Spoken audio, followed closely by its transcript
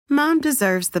Mom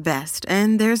deserves the best,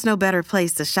 and there's no better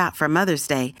place to shop for Mother's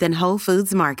Day than Whole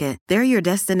Foods Market. They're your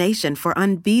destination for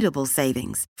unbeatable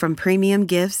savings, from premium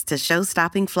gifts to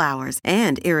show-stopping flowers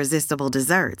and irresistible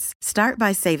desserts. Start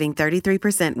by saving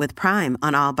 33% with Prime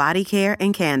on all body care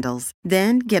and candles.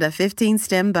 Then get a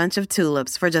 15-stem bunch of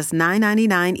tulips for just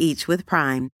 $9.99 each with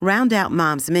Prime. Round out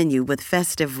Mom's menu with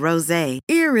festive rosé,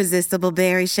 irresistible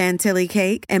berry chantilly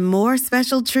cake, and more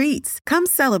special treats. Come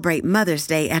celebrate Mother's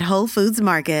Day at Whole Foods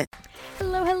Market.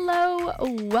 Hello, hello.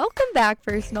 Welcome back,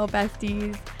 Personal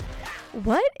Besties.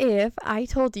 What if I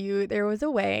told you there was a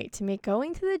way to make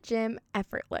going to the gym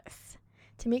effortless?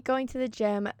 To make going to the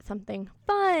gym something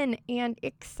fun and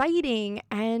exciting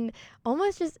and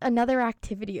almost just another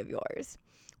activity of yours?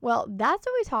 Well, that's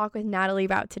what we talk with Natalie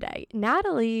about today.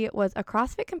 Natalie was a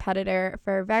CrossFit competitor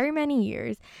for very many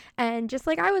years. And just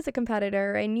like I was a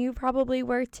competitor, and you probably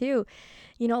were too,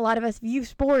 you know, a lot of us view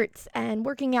sports and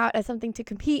working out as something to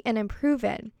compete and improve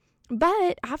in.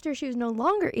 But after she was no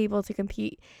longer able to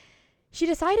compete, she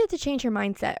decided to change her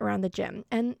mindset around the gym.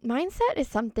 And mindset is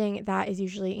something that is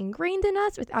usually ingrained in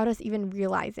us without us even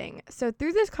realizing. So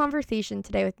through this conversation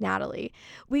today with Natalie,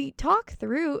 we talk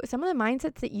through some of the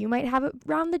mindsets that you might have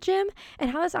around the gym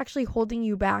and how that's actually holding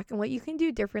you back and what you can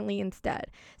do differently instead.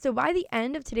 So by the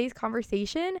end of today's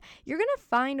conversation, you're going to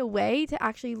find a way to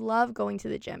actually love going to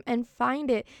the gym and find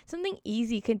it something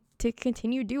easy to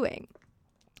continue doing.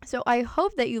 So I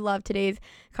hope that you love today's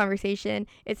conversation.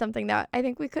 It's something that I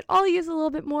think we could all use a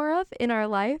little bit more of in our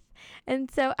life.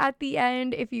 And so at the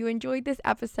end, if you enjoyed this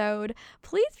episode,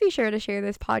 please be sure to share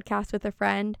this podcast with a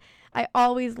friend. I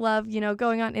always love,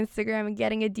 going on Instagram and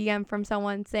getting a DM from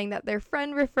someone saying that their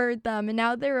friend referred them and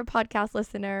now they're a podcast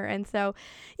listener. And so,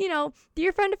 do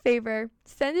your friend a favor,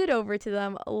 send it over to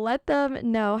them, let them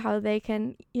know how they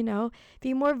can,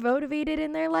 be more motivated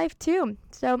in their life too.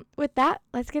 So with that,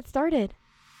 let's get started.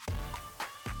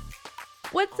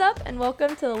 What's up, and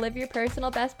welcome to the Live Your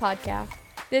Personal Best podcast.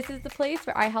 This is the place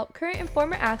where I help current and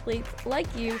former athletes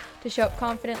like you to show up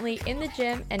confidently in the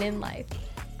gym and in life.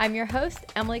 I'm your host,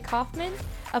 Emily Kaufman,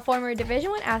 a former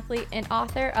Division I athlete and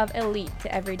author of Elite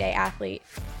to Everyday Athlete.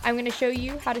 I'm going to show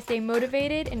you how to stay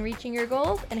motivated in reaching your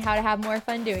goals and how to have more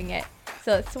fun doing it.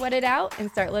 So let's sweat it out and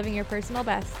start living your personal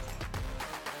best.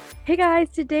 Hey guys,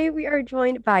 today we are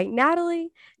joined by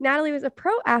Natalie. Natalie was a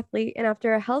pro athlete, and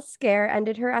after a health scare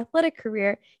ended her athletic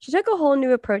career, she took a whole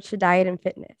new approach to diet and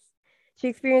fitness. She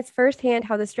experienced firsthand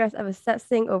how the stress of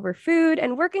obsessing over food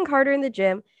and working harder in the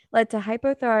gym led to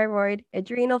hypothyroid,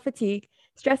 adrenal fatigue,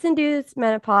 stress-induced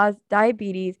menopause,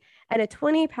 diabetes, and a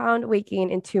 20-pound weight gain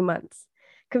in 2 months.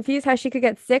 Confused how she could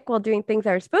get sick while doing things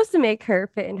that are supposed to make her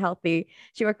fit and healthy,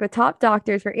 she worked with top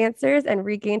doctors for answers and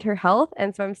regained her health.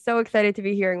 And so I'm so excited to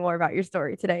be hearing more about your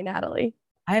story today, Natalie.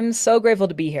 I'm so grateful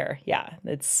to be here. Yeah,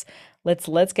 let's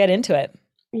get into it.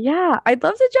 Yeah, I'd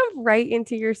love to jump right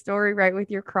into your story, right,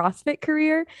 with your CrossFit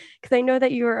career, because I know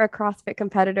that you were a CrossFit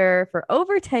competitor for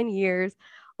over 10 years.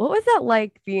 What was that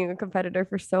like being a competitor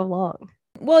for so long?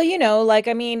 Well, in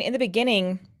the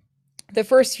beginning, the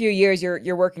first few years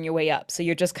you're working your way up. So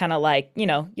you're just kind of like,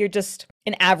 you're just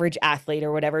an average athlete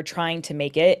or whatever trying to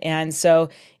make it. And so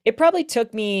it probably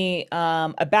took me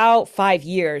about 5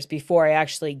 years before I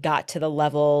actually got to the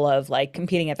level of like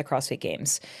competing at the CrossFit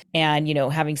Games and,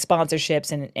 having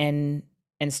sponsorships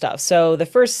and stuff. So the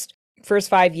first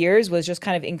 5 years was just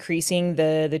kind of increasing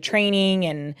the training.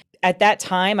 And at that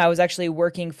time, I was actually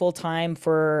working full time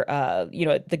for,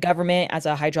 the government as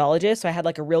a hydrologist. So I had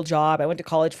like a real job. I went to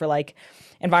college for like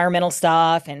environmental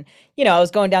stuff. And, I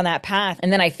was going down that path.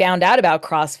 And then I found out about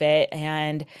CrossFit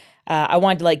and I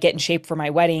wanted to like get in shape for my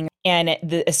wedding. And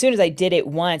as soon as I did it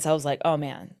once, I was like, oh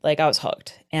man, like I was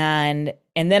hooked. And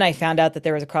then I found out that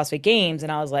there was a CrossFit Games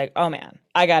and I was like, oh man,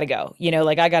 I got to go,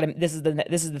 this is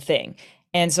the thing.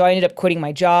 And so I ended up quitting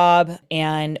my job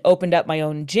and opened up my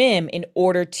own gym in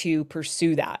order to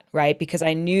pursue that, right? Because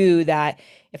I knew that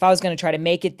if I was going to try to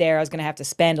make it there, I was going to have to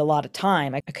spend a lot of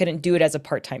time. I couldn't do it as a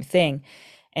part-time thing.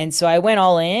 And so I went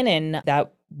all in and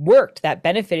that worked. That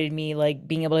benefited me, like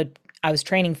being able to, I was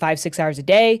training 5-6 hours a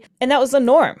day, and that was the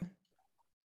norm.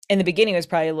 In the beginning, it was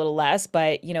probably a little less,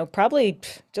 but, probably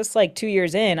just like 2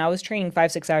 years in, I was training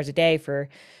 5-6 hours a day for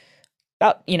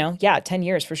about, 10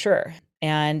 years for sure.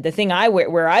 And the thing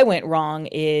where I went wrong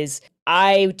is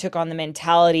I took on the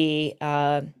mentality,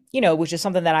 which is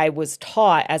something that I was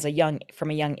taught from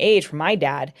a young age from my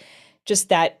dad, just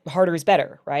that harder is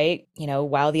better, right?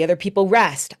 While the other people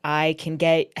rest, I can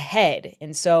get ahead.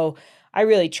 And so I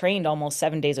really trained almost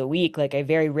 7 days a week. Like I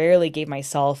very rarely gave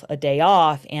myself a day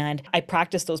off, and I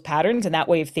practiced those patterns and that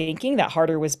way of thinking that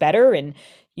harder was better. And,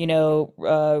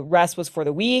 rest was for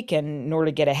the weak. And in order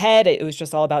to get ahead, it was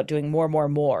just all about doing more, more,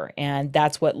 more. And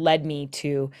that's what led me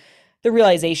to the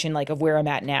realization like of where I'm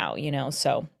at now,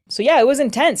 so yeah, it was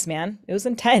intense, man. It was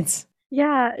intense.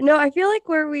 Yeah, no, I feel like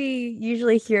where we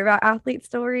usually hear about athlete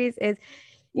stories is,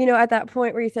 at that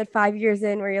point where you said 5 years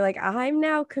in, where you're like, I'm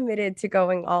now committed to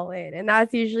going all in. And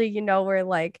that's usually, where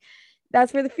like,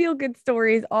 that's where the feel good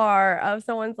stories are of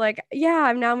someone's like, yeah,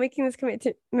 I'm now making this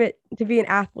commitment to be an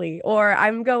athlete, or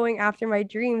I'm going after my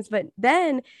dreams. But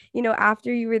then,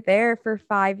 after you were there for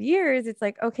 5 years, it's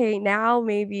like, okay, now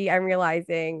maybe I'm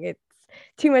realizing it's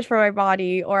too much for my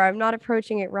body, or I'm not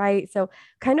approaching it right. So,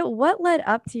 kind of what led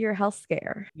up to your health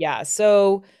scare? Yeah.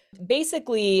 So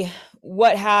basically,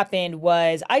 what happened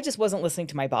was I just wasn't listening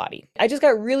to my body. I just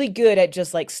got really good at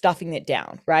just like stuffing it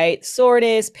down, right?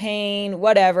 Soreness, pain,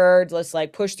 whatever, just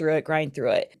like push through it, grind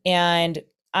through it. And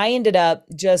I ended up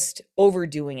just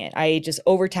overdoing it. I just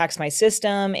overtaxed my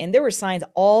system, and there were signs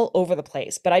all over the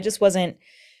place, but I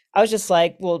was just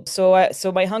like, well,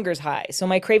 so my hunger's high, so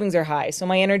my cravings are high, so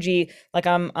my energy, like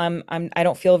I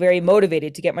don't feel very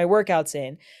motivated to get my workouts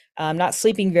in. I'm not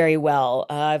sleeping very well.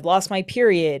 I've lost my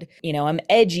period. I'm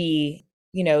edgy.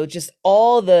 Just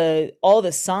all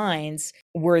the signs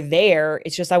were there.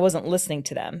 It's just I wasn't listening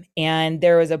to them. And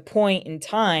there was a point in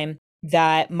time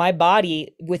that my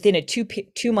body, within a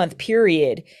 2 month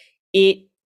period, it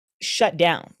shut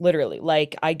down literally.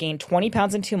 Like I gained 20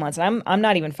 pounds in 2 months, and I'm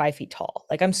not even 5 feet tall.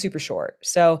 Like I'm super short.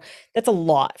 So that's a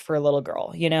lot for a little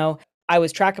girl. I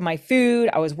was tracking my food.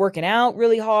 I was working out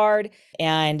really hard,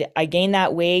 and I gained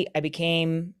that weight. I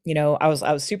became, I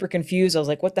was super confused. I was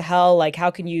like, what the hell? Like, how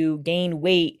can you gain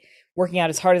weight working out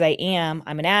as hard as I am?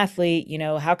 I'm an athlete,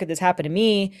 how could this happen to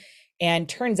me? And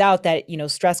turns out that,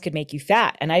 stress could make you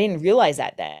fat. And I didn't realize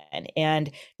that then.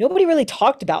 And nobody really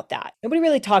talked about that. Nobody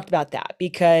really talked about that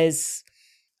because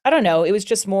I don't know. It was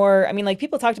just more, I mean, like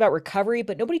people talked about recovery,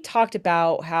 but nobody talked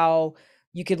about how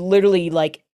you could literally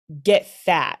like get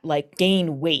fat, like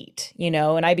gain weight,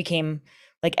 and I became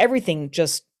like everything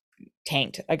just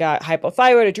tanked. I got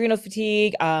hypothyroid, adrenal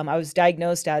fatigue. I was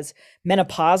diagnosed as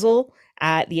menopausal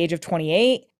at the age of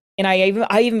 28. And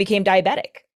I even became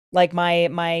diabetic. Like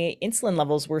my insulin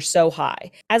levels were so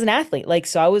high as an athlete. Like,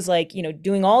 so I was like,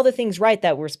 doing all the things right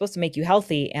that were supposed to make you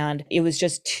healthy. And it was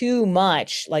just too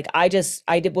much. Like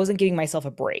wasn't giving myself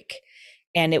a break.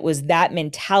 And it was that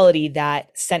mentality that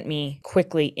sent me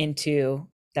quickly into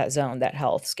that zone, that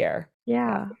health scare.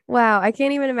 Yeah. Wow. I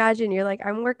can't even imagine. You're like,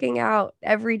 I'm working out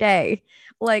every day.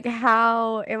 Like,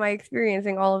 how am I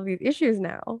experiencing all of these issues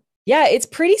now? Yeah, it's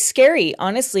pretty scary,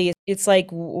 honestly. It's like,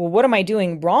 what am I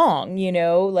doing wrong?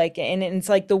 Like, and it's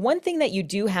like the one thing that you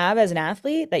do have as an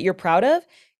athlete that you're proud of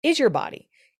is your body,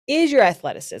 is your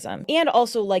athleticism, and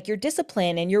also like your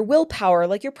discipline and your willpower.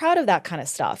 Like, you're proud of that kind of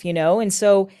stuff, And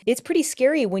so it's pretty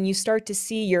scary when you start to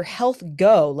see your health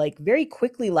go like very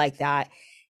quickly like that.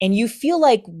 And you feel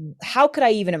like, how could I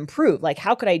even improve? Like,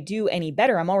 how could I do any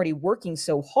better? I'm already working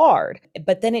so hard.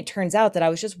 But then it turns out that I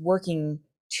was just working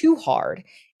too hard.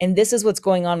 And this is what's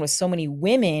going on with so many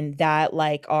women that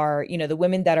like are, the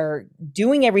women that are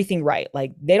doing everything right.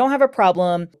 Like they don't have a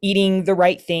problem eating the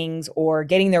right things or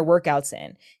getting their workouts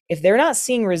in. If they're not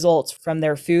seeing results from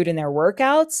their food and their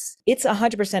workouts, it's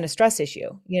 100% a stress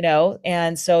issue,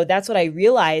 And so that's what I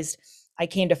realized. I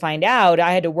came to find out.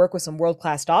 I had to work with some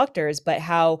world-class doctors, but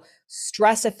how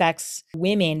stress affects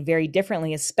women very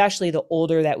differently, especially the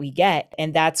older that we get.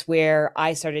 And that's where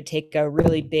I started to take a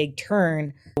really big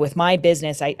turn with my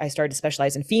business. I started to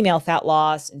specialize in female fat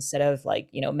loss instead of like,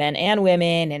 men and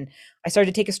women. And I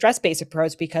started to take a stress-based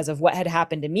approach because of what had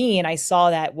happened to me. And I saw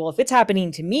that, well, if it's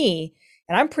happening to me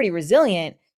and I'm pretty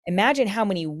resilient, imagine how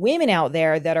many women out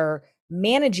there that are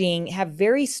have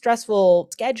very stressful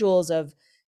schedules of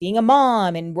being a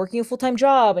mom and working a full-time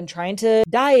job and trying to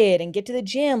diet and get to the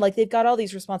gym. Like they've got all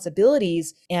these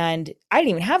responsibilities, and I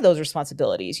didn't even have those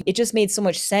responsibilities. It just made so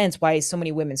much sense why so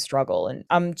many women struggle. And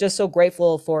I'm just so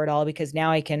grateful for it all because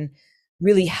now I can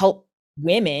really help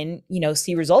women,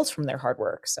 see results from their hard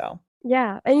work. So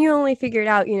yeah. And you only figured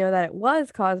out, that it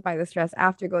was caused by the stress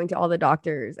after going to all the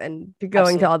doctors and going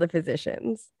Absolutely. to all the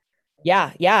physicians.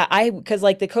 Yeah. Because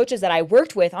like the coaches that I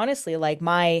worked with, honestly, like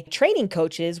my training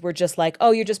coaches were just like,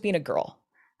 oh, you're just being a girl.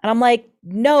 And I'm like,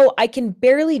 no, I can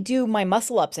barely do my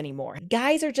muscle ups anymore.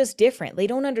 Guys are just different. They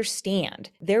don't understand.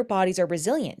 Their bodies are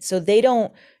resilient. So they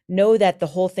don't know that the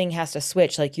whole thing has to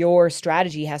switch. Like your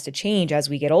strategy has to change as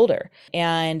we get older.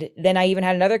 And then I even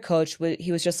had another coach,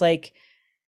 he was just like,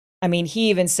 I mean, he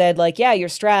even said like, yeah, you're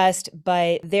stressed,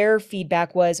 but their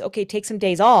feedback was, okay, take some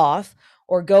days off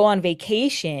or go on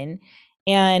vacation.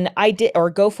 And I did, or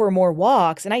go for more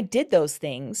walks. And I did those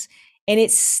things. And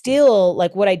it's still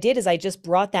like what I did is I just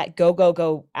brought that go, go,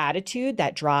 go attitude,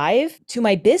 that drive to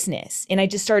my business. And I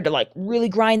just started to like really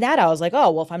grind that out. I was like, oh,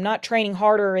 well, if I'm not training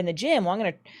harder in the gym, well, I'm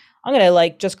going to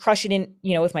like just crush it in,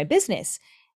 with my business.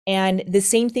 And the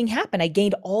same thing happened. I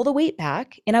gained all the weight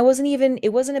back, and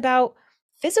it wasn't about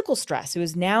physical stress. It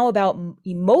was now about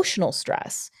emotional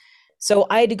stress. So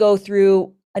I had to go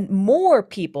through more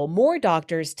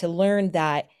doctors to learn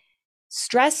that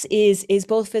stress is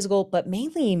both physical, but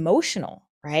mainly emotional,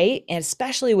 right? And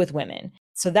especially with women.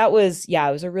 So that was,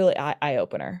 it was a really eye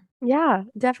opener. Yeah,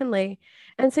 definitely.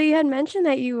 And so you had mentioned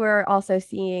that you were also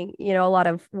seeing, a lot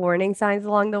of warning signs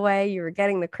along the way. You were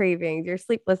getting the cravings, your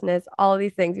sleeplessness, all of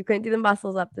these things. You couldn't do the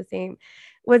muscles up the same.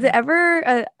 Was it ever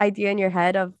an idea in your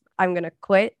head of I'm gonna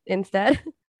quit instead?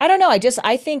 I don't know.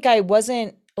 I think I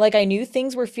wasn't like, I knew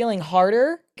things were feeling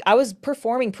harder. I was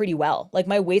performing pretty well. Like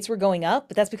my weights were going up,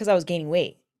 but that's because I was gaining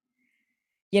weight.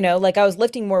 Like I was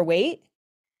lifting more weight,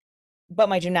 but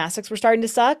my gymnastics were starting to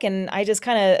suck. And I just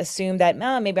kind of assumed that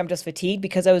maybe I'm just fatigued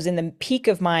because I was in the peak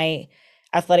of my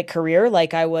athletic career.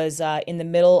 Like I was in the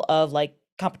middle of like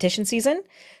competition season.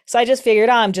 So I just figured,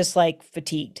 I'm just like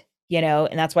fatigued,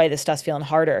 and that's why this stuff's feeling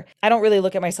harder. I don't really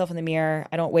look at myself in the mirror.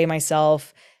 I don't weigh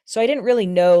myself. So I didn't really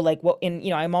know like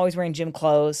I'm always wearing gym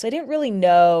clothes. So I didn't really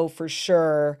know for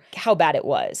sure how bad it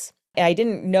was. I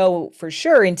didn't know for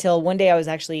sure until one day I was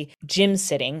actually gym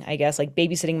sitting, I guess, like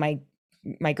babysitting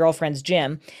my girlfriend's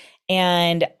gym.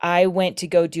 And I went to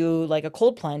go do like a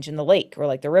cold plunge in the lake or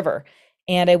like the river.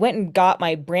 And I went and got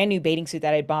my brand new bathing suit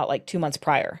that I bought like 2 months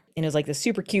prior. And it was like this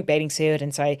super cute bathing suit.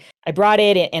 And so I brought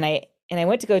it and I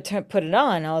went to go put it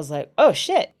on. And I was like, oh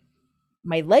shit,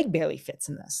 my leg barely fits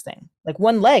in this thing. Like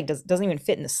one leg doesn't even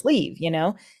fit in the sleeve, And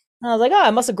I was like, oh,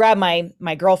 I must have grabbed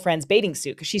my girlfriend's bathing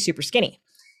suit because she's super skinny.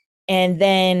 And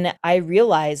then I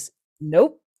realized,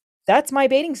 nope, that's my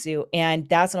bathing suit. And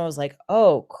that's when I was like,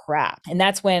 oh crap. And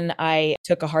that's when I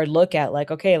took a hard look at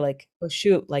like, okay, like, oh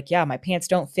shoot, like, yeah, my pants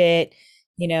don't fit,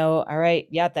 all right.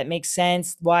 Yeah, that makes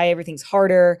sense. Why everything's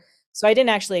harder. So I didn't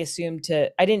actually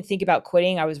I didn't think about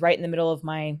quitting. I was right in the middle of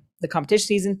the competition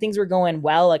season. Things were going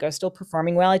well. Like I was still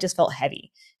performing well. I just felt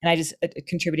heavy. And I just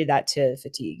contributed that to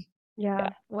fatigue. Yeah.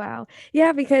 Wow.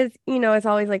 Yeah, because, it's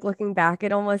always like looking back,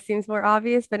 it almost seems more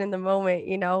obvious, but in the moment,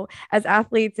 as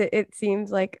athletes, it seems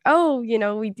like, oh,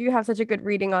 we do have such a good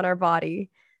reading on our body.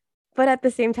 But at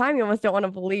the same time, you almost don't want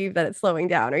to believe that it's slowing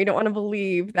down, or you don't want to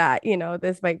believe that,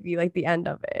 this might be like the end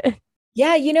of it.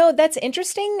 Yeah. That's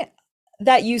interesting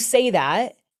that you say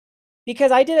that,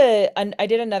 because I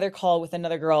did another call with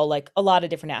another girl, like a lot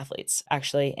of different athletes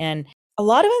actually. And a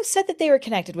lot of them said that they were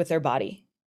connected with their body,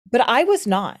 but I was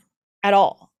not at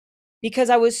all, because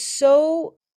I was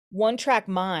so one track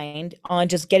mind on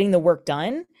just getting the work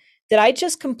done that I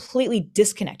just completely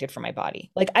disconnected from my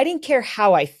body. Like I didn't care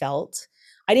how I felt.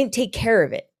 I didn't take care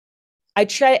of it. I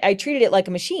treated it like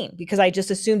a machine because I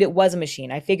just assumed it was a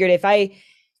machine. I figured if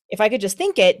I could just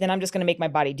think it, then I'm just going to make my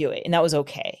body do it. And that was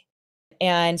okay.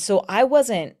 And so I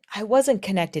wasn't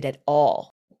connected at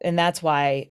all. And that's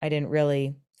why I didn't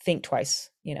really think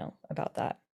twice, about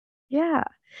that. Yeah.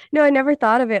 No, I never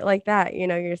thought of it like that.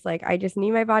 You're just like, I just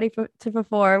need my body to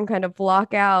perform, kind of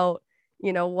block out,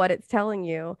 what it's telling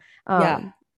you.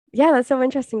 Yeah, that's so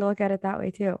interesting to look at it that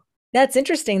way too. That's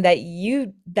interesting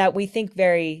that we think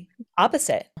very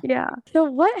opposite. Yeah. So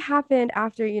what happened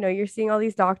after, you're seeing all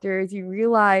these doctors, you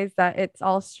realize that it's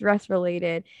all stress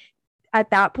related. At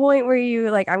that point, were you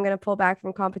like, I'm going to pull back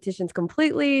from competitions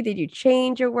completely? Did you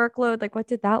change your workload? Like, what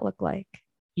did that look like?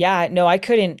 Yeah, no, I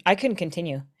couldn't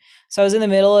continue. So I was in the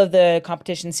middle of the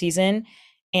competition season.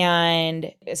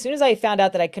 And as soon as I found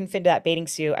out that I couldn't fit into that bathing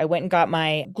suit, I went and got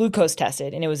my glucose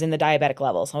tested, and it was in the diabetic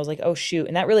levels. I was like, oh shoot.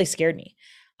 And that really scared me.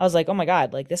 I was like, oh my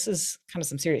God, like this is kind of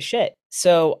some serious shit.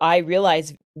 So I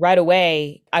realized right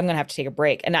away, I'm going to have to take a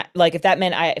break. And if that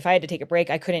meant if I had to take a break,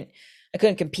 I couldn't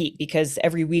compete, because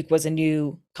every week was a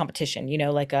new competition,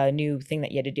 like a new thing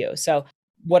that you had to do. So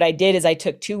what I did is I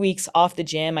took 2 weeks off the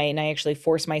gym, and I actually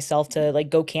forced myself to like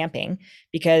go camping,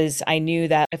 because I knew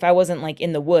that if I wasn't like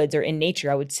in the woods or in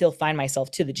nature, I would still find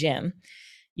myself to the gym,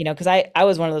 because I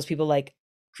was one of those people, like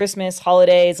Christmas,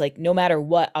 holidays, like no matter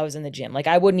what, I was in the gym. Like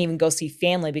I wouldn't even go see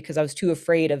family because I was too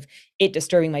afraid of it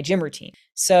disturbing my gym routine.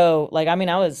 So like, I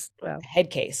was a head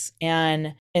case.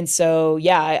 And so,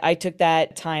 yeah, I took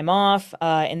that time off,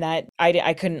 and that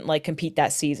I couldn't like compete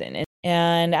that season.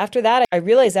 And after that, I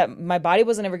realized that my body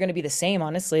wasn't ever going to be the same,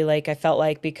 honestly. Like I felt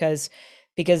like, because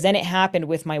because then it happened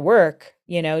with my work,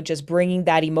 just bringing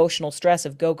that emotional stress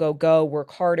of go, go, go,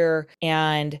 work harder.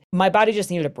 And my body just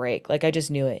needed a break. Like I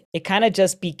just knew it. It kind of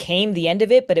just became the end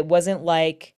of it, but it wasn't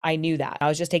like I knew that. I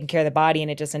was just taking care of the body, and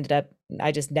it just ended up,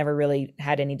 I just never really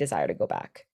had any desire to go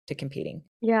back to competing.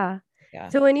 Yeah. Yeah.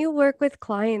 So when you work with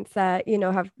clients that,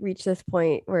 have reached this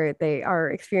point where they are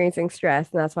experiencing stress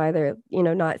and that's why they're,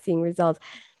 not seeing results,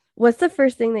 what's the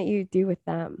first thing that you do with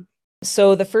them?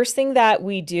 So the first thing that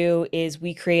we do is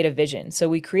we create a vision. So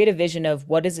we create a vision of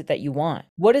what is it that you want?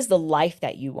 What is the life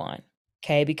that you want?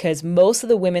 Okay, because most of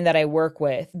the women that I work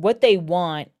with, what they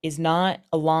want is not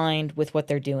aligned with what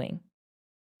they're doing.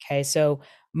 Okay, so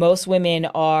most women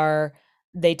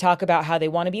they talk about how they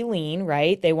want to be lean,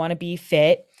 right? They want to be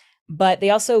fit, but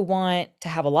they also want to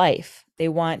have a life. They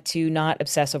want to not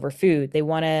obsess over food. They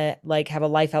want to have a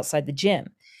life outside the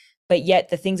gym. But yet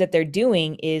the things that they're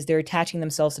doing is they're attaching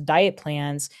themselves to diet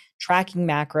plans, tracking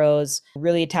macros,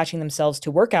 really attaching themselves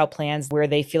to workout plans where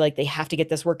they feel like they have to get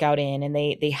this workout in and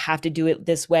they have to do it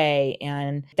this way.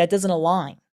 And that doesn't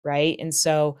align, right? And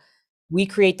so we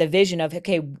create the vision of,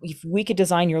 okay, if we could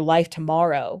design your life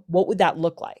tomorrow, what would that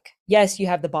look like? Yes, you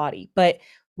have the body, but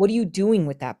what are you doing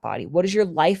with that body? What does your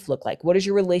life look like? What does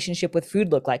your relationship with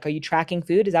food look like? Are you tracking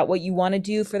food? Is that what you want to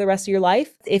do for the rest of your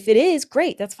life? If it is,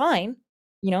 great, that's fine.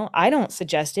 I don't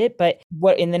suggest it, but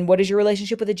what is your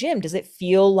relationship with the gym? Does it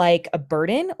feel like a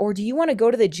burden, or do you want to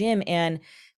go to the gym and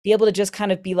be able to just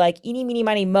kind of be like eeny, meeny,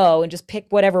 miny, mo, and just pick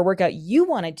whatever workout you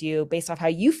want to do based off how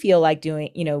you feel like doing,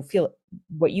 feel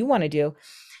what you want to do.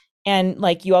 And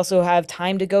you also have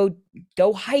time to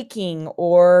go hiking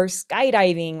or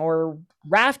skydiving or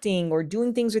rafting or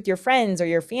doing things with your friends or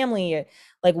your family.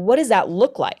 What does that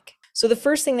look like? So the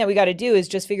first thing that we got to do is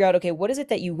just figure out, okay, what is it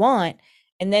that you want?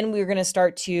 And then we're going to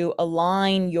start to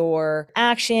align your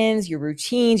actions, your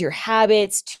routines, your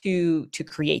habits to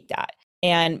create that.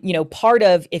 And, part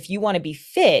of, if you want to be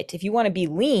fit, if you want to be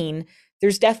lean,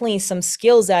 there's definitely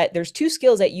there's 2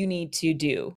 skills that you need to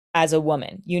do as a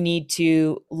woman. You need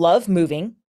to love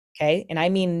moving. Okay. And I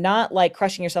mean, not like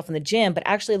crushing yourself in the gym, but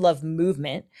actually love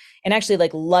movement and actually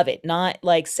love it. Not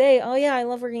say, oh yeah, I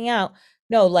love working out.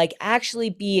 No, actually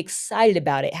be excited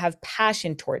about it, have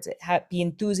passion towards it, be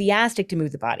enthusiastic to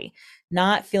move the body,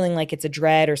 not feeling like it's a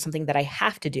dread or something that I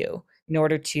have to do in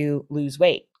order to lose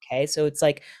weight. Okay. So it's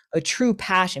a true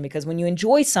passion, because when you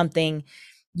enjoy something,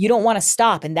 you don't want to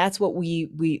stop. And that's what we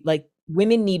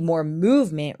women need, more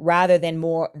movement rather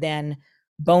than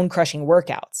bone crushing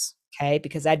workouts. Okay.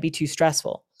 Because that'd be too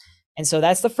stressful. And so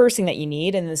that's the first thing that you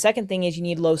need. And the second thing is you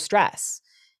need low stress.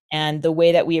 And the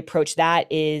way that we approach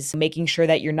that is making sure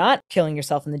that you're not killing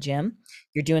yourself in the gym.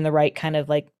 You're doing the right kind of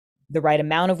the right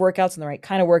amount of workouts and the right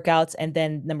kind of workouts. And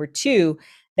then number 2,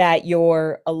 that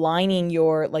you're aligning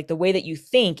the way that you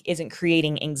think isn't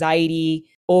creating anxiety,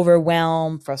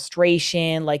 overwhelm,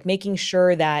 frustration, making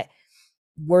sure that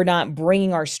we're not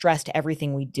bringing our stress to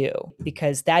everything we do,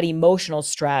 because that emotional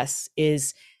stress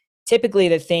is typically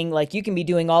the thing. You can be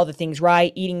doing all the things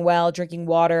right, eating well, drinking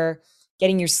water,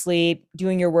 getting your sleep,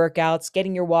 doing your workouts,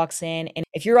 getting your walks in. And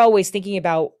if you're always thinking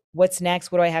about what's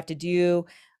next, what do I have to do,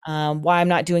 why I'm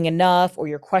not doing enough, or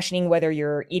you're questioning whether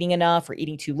you're eating enough or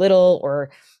eating too little, or,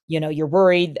 you're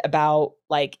worried about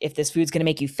if this food's going to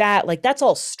make you fat, that's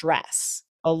all stress,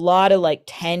 a lot of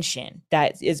tension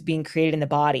that is being created in the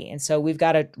body. And so we've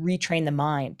got to retrain the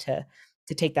mind to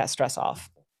take that stress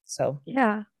off. So,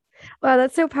 yeah. Wow,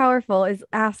 that's so powerful, is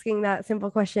asking that simple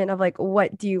question of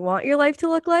what do you want your life to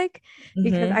look like?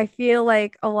 Because I feel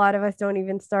like a lot of us don't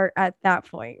even start at that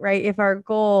point, right? If our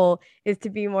goal is to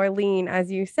be more lean,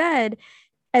 as you said,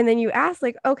 and then you ask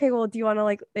okay, well, do you want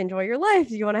to enjoy your life?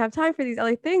 Do you want to have time for these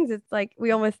other things? It's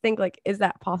we almost think is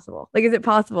that possible? Is it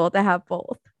possible to have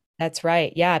both? That's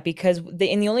right. Yeah, because the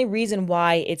only reason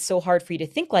why it's so hard for you to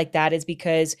think like that is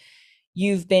because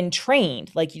you've been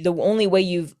trained. The only way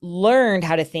you've learned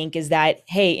how to think is that,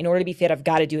 hey, in order to be fit, I've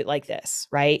got to do it like this,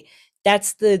 right?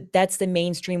 That's the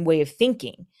mainstream way of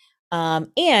thinking.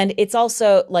 And it's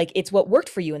also it's what worked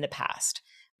for you in the past.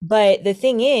 But the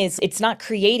thing is, it's not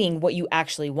creating what you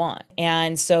actually want.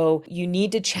 And so you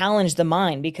need to challenge the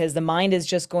mind, because the mind is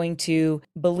just going to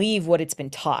believe what it's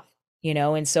been taught.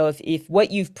 And so if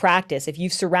what you've practiced, if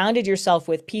you've surrounded yourself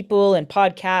with people and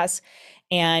podcasts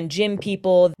and gym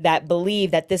people that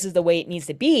believe that this is the way it needs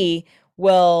to be,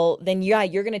 well, then yeah,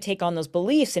 you're going to take on those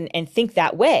beliefs and think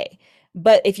that way.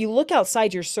 But if you look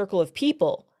outside your circle of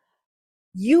people,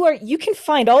 you can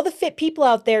find all the fit people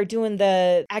out there doing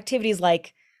the activities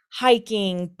like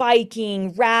hiking,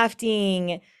 biking,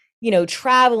 rafting,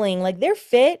 traveling, they're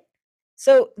fit.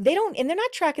 So they're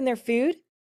not tracking their food,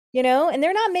 and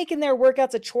they're not making their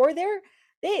workouts a chore.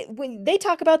 when they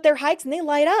talk about their hikes and they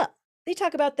light up. They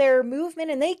talk about their movement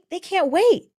and they can't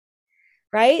wait,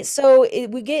 right? So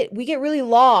we get really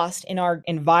lost in our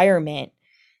environment,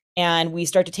 and we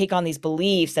start to take on these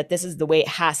beliefs that this is the way it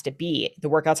has to be. The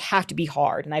workouts have to be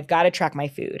hard and I've got to track my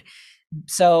food.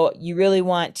 So you really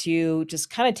want to just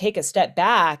kind of take a step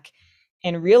back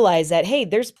and realize that, hey,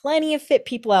 there's plenty of fit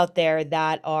people out there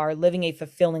that are living a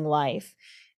fulfilling life.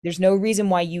 There's no reason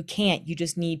why you can't. You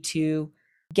just need to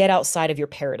get outside of your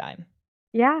paradigm.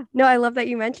 Yeah. No, I love that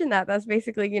you mentioned that. That's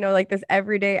basically, like this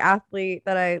everyday athlete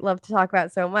that I love to talk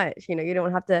about so much. You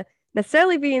don't have to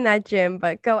necessarily be in that gym,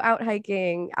 but go out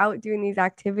hiking, out doing these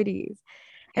activities.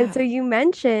 And Yeah. so you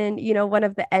mentioned, one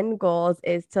of the end goals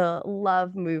is to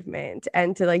love movement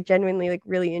and to like genuinely like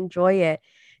really enjoy it.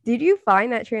 Did you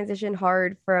find that transition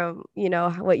hard from,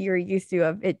 what you were used to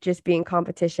of it just being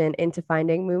competition into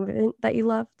finding movement that you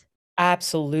loved?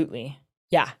 Absolutely.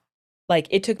 Yeah. Like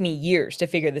it took me years to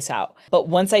figure this out. But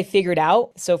once I figured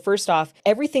out, so first off,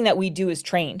 everything that we do is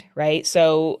trained, right?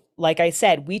 So, like I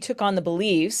said, we took on the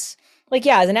beliefs like,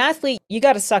 yeah, as an athlete, you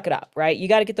got to suck it up, right? You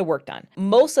got to get the work done.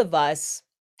 Most of us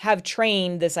have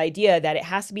trained this idea that it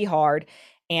has to be hard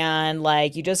and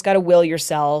like you just got to will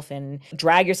yourself and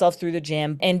drag yourself through the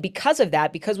gym. And because of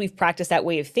that, because we've practiced that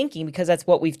way of thinking, because that's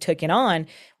what we've taken on,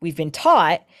 we've been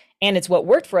taught, and it's what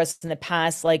worked for us in the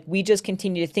past, like we just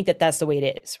continue to think that that's the way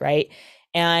it is, right?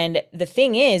 And the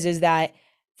thing is that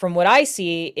from what I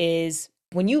see is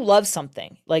when you love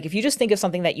something, like if you just think of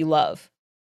something that you love,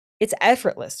 it's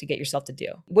effortless to get yourself to do.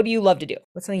 What do you love to do?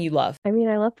 What's something you love? I mean,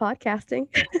 I love podcasting.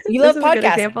 You This love is a good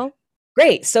podcasting. example.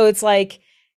 Great. So it's like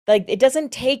it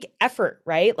doesn't take effort,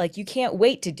 right? Like you can't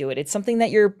wait to do it. It's something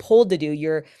that you're pulled to do.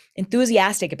 You're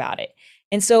enthusiastic about it.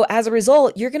 And so as a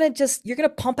result, you're going to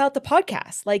pump out the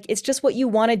podcast. Like it's just what you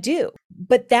want to do.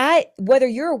 But that, whether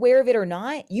you're aware of it or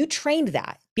not, you trained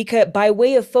that because by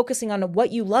way of focusing on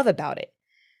what you love about it.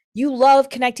 You love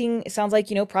connecting, it sounds like,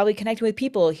 probably connecting with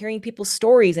people, hearing people's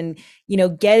stories and,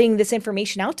 getting this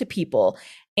information out to people.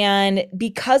 And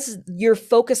because you're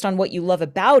focused on what you love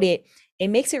about it, it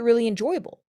makes it really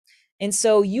enjoyable. And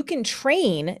so you can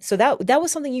train. So that was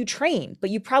something you trained, but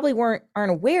you probably aren't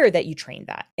aware that you trained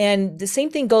that. And the same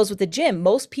thing goes with the gym.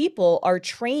 Most people are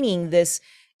training this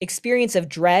experience of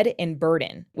dread and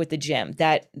burden with the gym,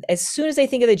 that as soon as they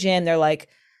think of the gym, they're like,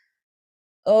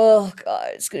 oh God,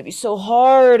 it's gonna be so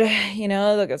hard.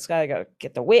 Look, I gotta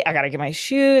get the weight, I gotta get my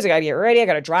shoes, I gotta get ready, I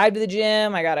gotta drive to the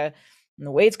gym, and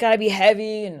the weight's gotta be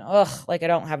heavy, and like I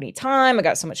don't have any time, I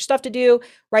got so much stuff to do,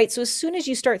 right? So as soon as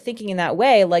you start thinking in that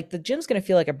way, like the gym's gonna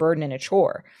feel like a burden and a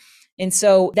chore. And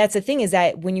so that's the thing, is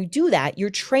that when you do that, you're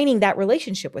training that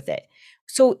relationship with it.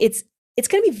 So it's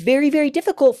gonna be very, very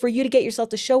difficult for you to get yourself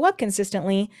to show up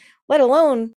consistently, let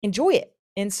alone enjoy it.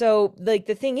 And so like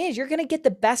the thing is, you're going to get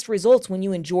the best results when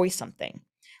you enjoy something.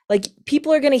 Like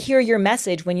people are going to hear your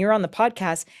message when you're on the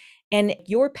podcast, and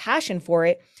your passion for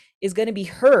it is going to be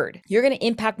heard. You're going to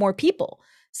impact more people.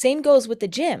 Same goes with the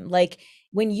gym. Like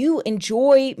when you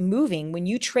enjoy moving, when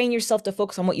you train yourself to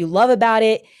focus on what you love about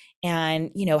it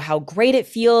and how great it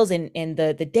feels and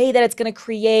the day that it's going to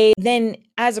create, then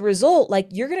as a result, like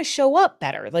you're going to show up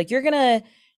better. Like you're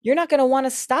not going to want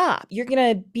to stop. You're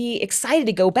going to be excited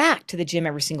to go back to the gym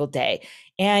every single day.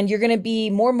 And you're going to be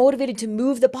more motivated to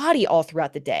move the body all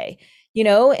throughout the day,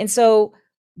 And so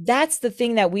that's the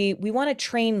thing, that we want to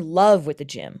train love with the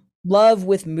gym, love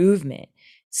with movement,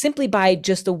 simply by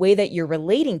just the way that you're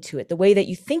relating to it, the way that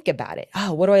you think about it.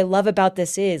 Oh, what do I love about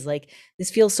this is like,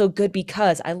 this feels so good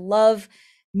because I love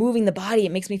moving the body.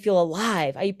 It makes me feel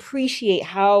alive. I appreciate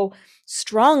how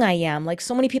strong I am. Like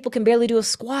so many people can barely do a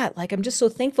squat. Like I'm just so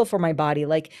thankful for my body.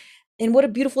 Like, and what a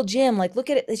beautiful gym. Like, look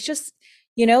at it. It's just,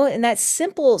 and that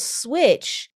simple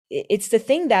switch, it's the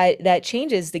thing that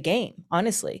changes the game,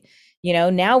 honestly.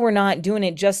 Now we're not doing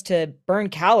it just to burn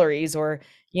calories or,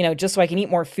 just so I can eat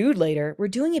more food later. We're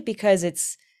doing it because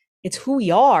it's who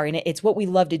we are and it's what we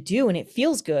love to do and it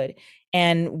feels good.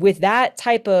 And with that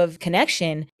type of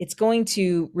connection, it's going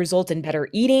to result in better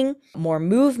eating, more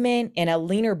movement, and a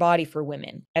leaner body for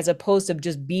women, as opposed to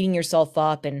just beating yourself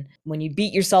up. And when you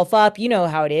beat yourself up, you know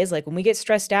how it is. Like when we get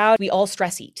stressed out, we all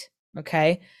stress eat.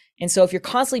 Okay. And so if you're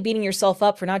constantly beating yourself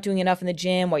up for not doing enough in the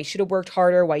gym, why you should have worked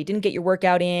harder, why you didn't get your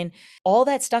workout in, all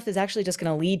that stuff is actually just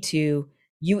going to lead to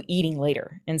you eating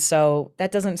later. And so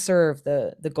that doesn't serve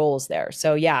the goals there.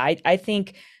 So yeah, I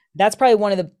think that's probably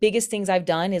one of the biggest things I've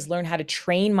done, is learn how to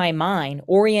train my mind,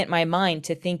 orient my mind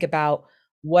to think about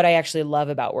what I actually love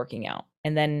about working out.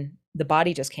 And then the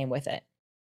body just came with it.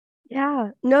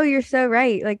 Yeah. No, you're so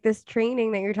right. Like this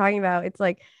training that you're talking about, it's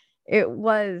like it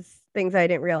was things I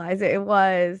didn't realize. It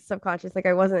was subconscious. Like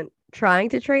I wasn't trying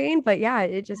to train, but yeah,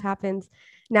 it just happens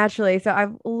naturally. So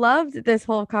I've loved this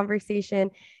whole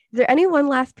conversation. Is there any one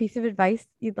last piece of advice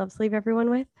you'd love to leave everyone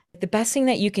with? The best thing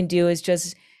that you can do is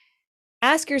just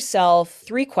ask yourself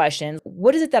 3 questions.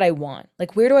 What is it that I want?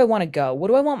 Like, where do I want to go? What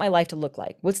do I want my life to look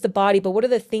like? What's the body? But what are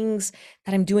the things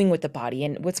that I'm doing with the body?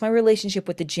 And what's my relationship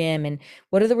with the gym? And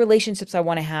what are the relationships I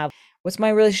want to have? What's my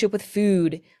relationship with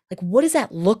food? Like, what does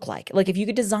that look like? Like, if you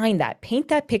could design that, paint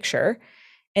that picture,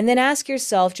 and then ask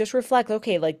yourself, just reflect,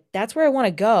 okay, like, that's where I want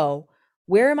to go.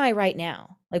 Where am I right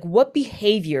now? Like, what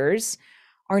behaviors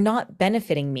are not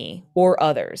benefiting me or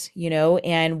others,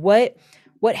 and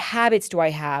what habits do I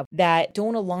have that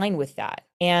don't align with that?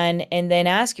 And then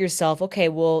ask yourself, okay,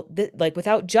 well, like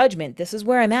without judgment, this is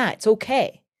where I'm at. It's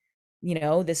okay.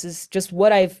 This is just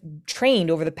what I've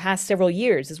trained over the past several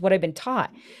years. This is what I've been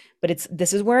taught, but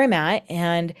this is where I'm at.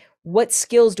 And what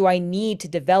skills do I need to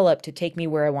develop to take me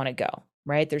where I want to go,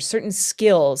 right? There's certain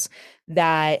skills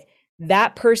that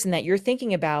person that you're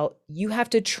thinking about, you have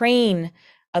to train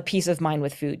a peace of mind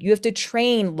with food. You have to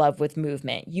train love with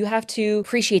movement. You have to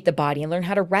appreciate the body and learn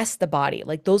how to rest the body.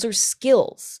 Like those are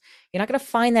skills. You're not going to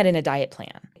find that in a diet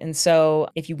plan. And so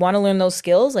if you want to learn those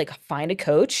skills, like find a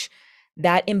coach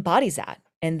that embodies that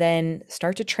and then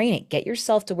start to train it. Get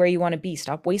yourself to where you want to be.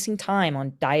 Stop wasting time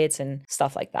on diets and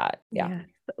stuff like that. Yeah.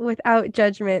 Without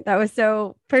judgment. That was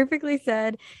so perfectly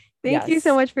said. Thank you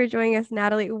so much for joining us,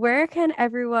 Natalie. Where can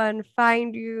everyone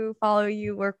find you, follow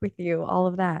you, work with you, all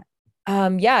of that?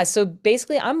 So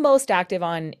basically I'm most active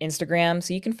on Instagram.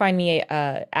 So you can find me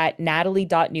at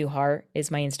natalie.newhart is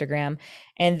my Instagram.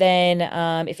 And then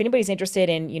if anybody's interested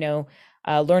in,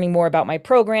 learning more about my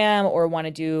program or want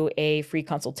to do a free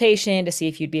consultation to see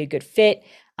if you'd be a good fit,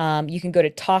 you can go to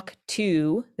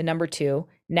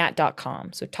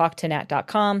talk2nat.com. So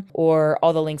talktonat.com, or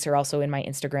all the links are also in my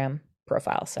Instagram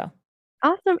profile. So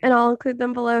awesome. And I'll include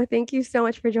them below. Thank you so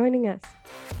much for joining us.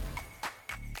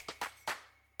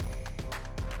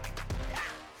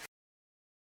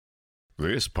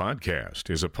 This podcast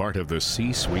is a part of the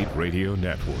C-Suite Radio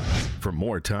Network. For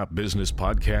more top business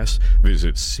podcasts,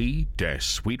 visit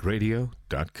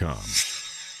c-suiteradio.com.